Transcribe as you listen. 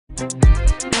Hey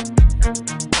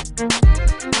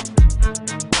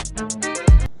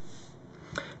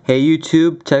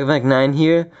YouTube, TechMac9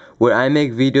 here, where I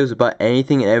make videos about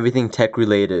anything and everything tech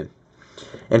related.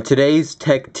 And today's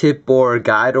tech tip or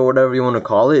guide or whatever you want to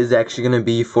call it is actually going to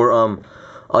be for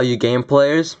all you game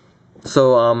players.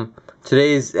 So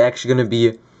today is actually going to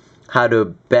be how to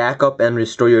back up and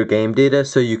restore your game data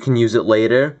so you can use it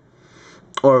later,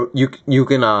 or you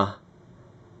can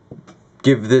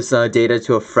give this data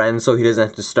to a friend so he doesn't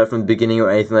have to start from the beginning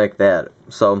or anything like that.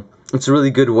 So it's a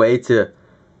really good way to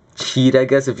cheat, I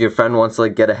guess, if your friend wants to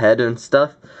like get ahead and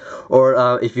stuff,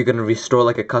 or if you're gonna restore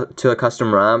like to a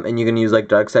custom ROM and you're gonna use like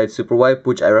dark side super wipe,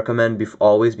 which I recommend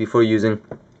always before using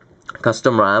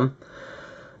custom ROM.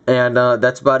 And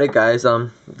that's about it, guys.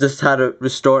 Just how to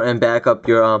restore and back up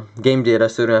your game data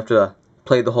so you don't have to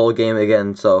play the whole game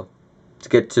again. So to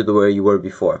get to where you were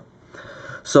before.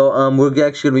 So we're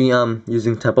actually gonna be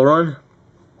using Temple Run,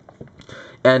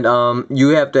 and you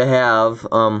have to have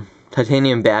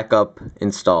Titanium Backup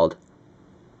installed.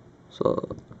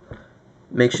 So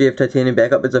make sure you have Titanium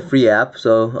Backup. It's a free app,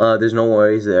 so there's no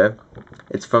worries there.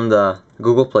 It's from the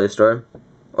Google Play Store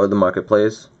or the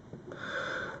Marketplace.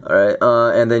 Alright,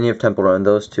 and then you have Temple Run,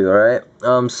 those two, alright?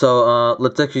 So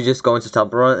let's actually just go into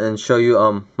Temple Run and show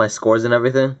you my scores and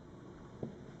everything.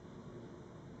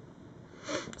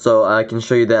 So I can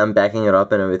show you that I'm backing it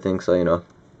up and everything, so you know.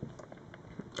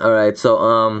 Alright,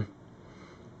 so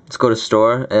let's go to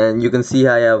store, and you can see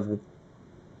I have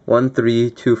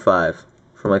 1325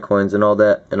 for my coins and all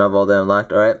that, and I have all that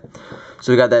unlocked. Alright,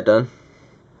 so we got that done,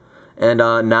 and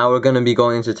now we're gonna be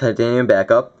going into Titanium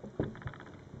Backup.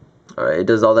 Alright, it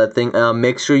does all that thing.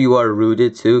 Make sure you are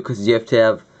rooted too, because you have to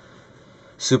have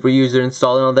super user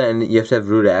installed and all that, and you have to have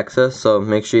root access, so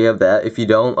make sure you have that. If you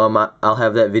don't, I'll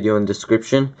have that video in the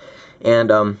description.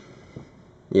 And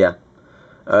yeah.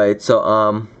 Alright,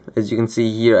 so as you can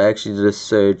see here, I actually did a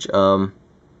search. So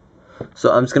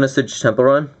I'm just gonna search Temple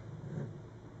Run.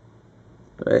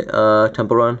 Alright,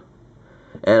 Temple Run.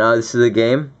 And this is the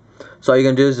game. So all you're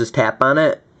gonna do is just tap on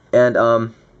it, and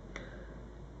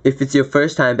if it's your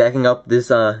first time backing up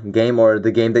this game or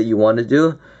the game that you want to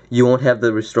do, you won't have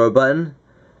the restore button.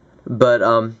 But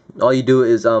all you do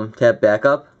is tap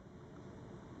backup,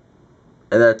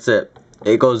 and that's it.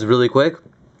 It goes really quick.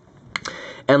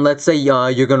 And let's say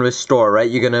you're gonna restore, right?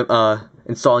 You're gonna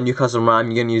install a new custom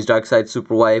ROM. You're gonna use dark side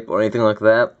super wipe or anything like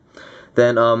that.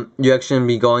 Then you're actually gonna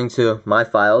be going to My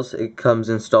Files. It comes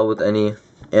installed with any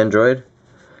Android,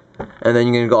 and then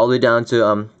you're gonna go all the way down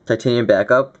to Titanium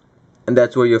Backup, and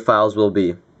that's where your files will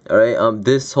be. All right.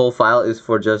 This whole file is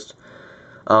for just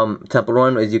Temple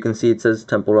Run. As you can see, it says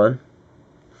Temple Run.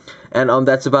 And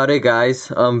that's about it,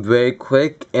 guys. Very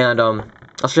quick, and I'll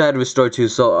show you how to restore too.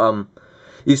 So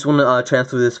you just want to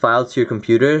transfer this file to your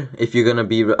computer if you're gonna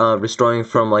be restoring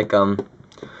from like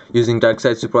using dark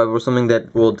side super wipe or something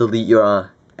that will delete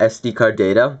your SD card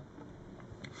data.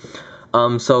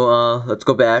 So let's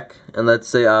go back, and let's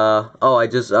say oh, I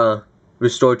just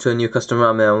restored to a new custom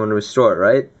ROM and I want to restore it,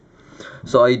 right?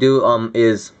 So all you do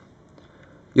is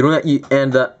you don't have,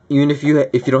 even if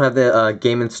you don't have the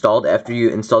game installed after you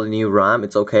install the new ROM,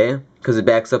 it's okay, because it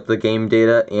backs up the game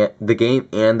data and the game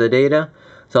and the data,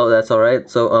 so that's alright.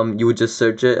 So you would just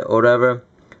search it or whatever,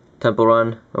 Temple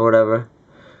Run or whatever,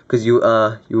 because you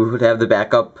would have the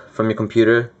backup from your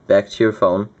computer back to your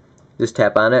phone. Just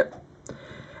tap on it,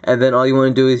 and then all you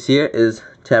want to do is here is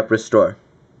tap restore,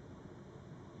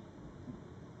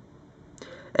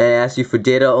 and it asks you for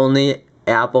data only,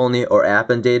 app only, or app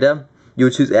and data. You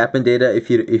would choose app and data if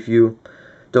you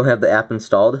don't have the app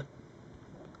installed.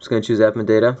 I'm just gonna choose app and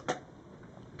data.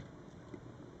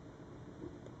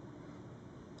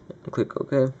 Click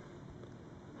OK.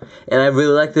 And I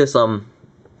really like this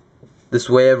this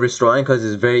way of restoring because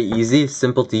it's very easy,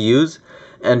 simple to use,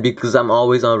 and because I'm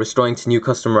always restoring to new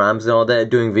custom ROMs and all that,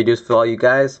 doing videos for all you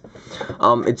guys.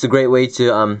 It's a great way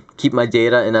to keep my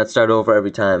data and not start over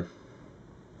every time.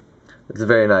 It's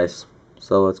very nice.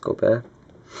 So let's go back.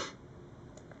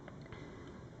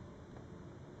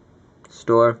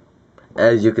 Store,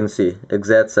 as you can see,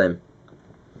 exact same.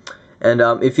 And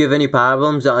if you have any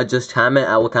problems, just comment.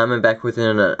 I will comment back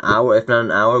within an hour, if not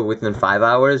an hour, within 5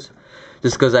 hours,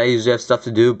 just because I usually have stuff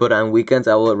to do. But on weekends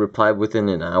I will reply within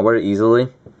an hour easily.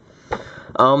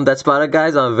 That's about it,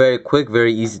 guys. Very quick,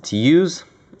 very easy to use,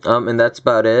 and that's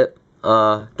about it.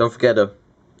 Don't forget to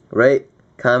rate,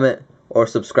 comment, or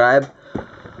subscribe.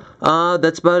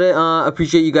 That's about it.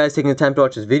 Appreciate you guys taking the time to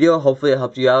watch this video. Hopefully it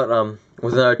helped you out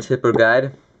with another tip or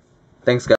guide. Thanks, guys.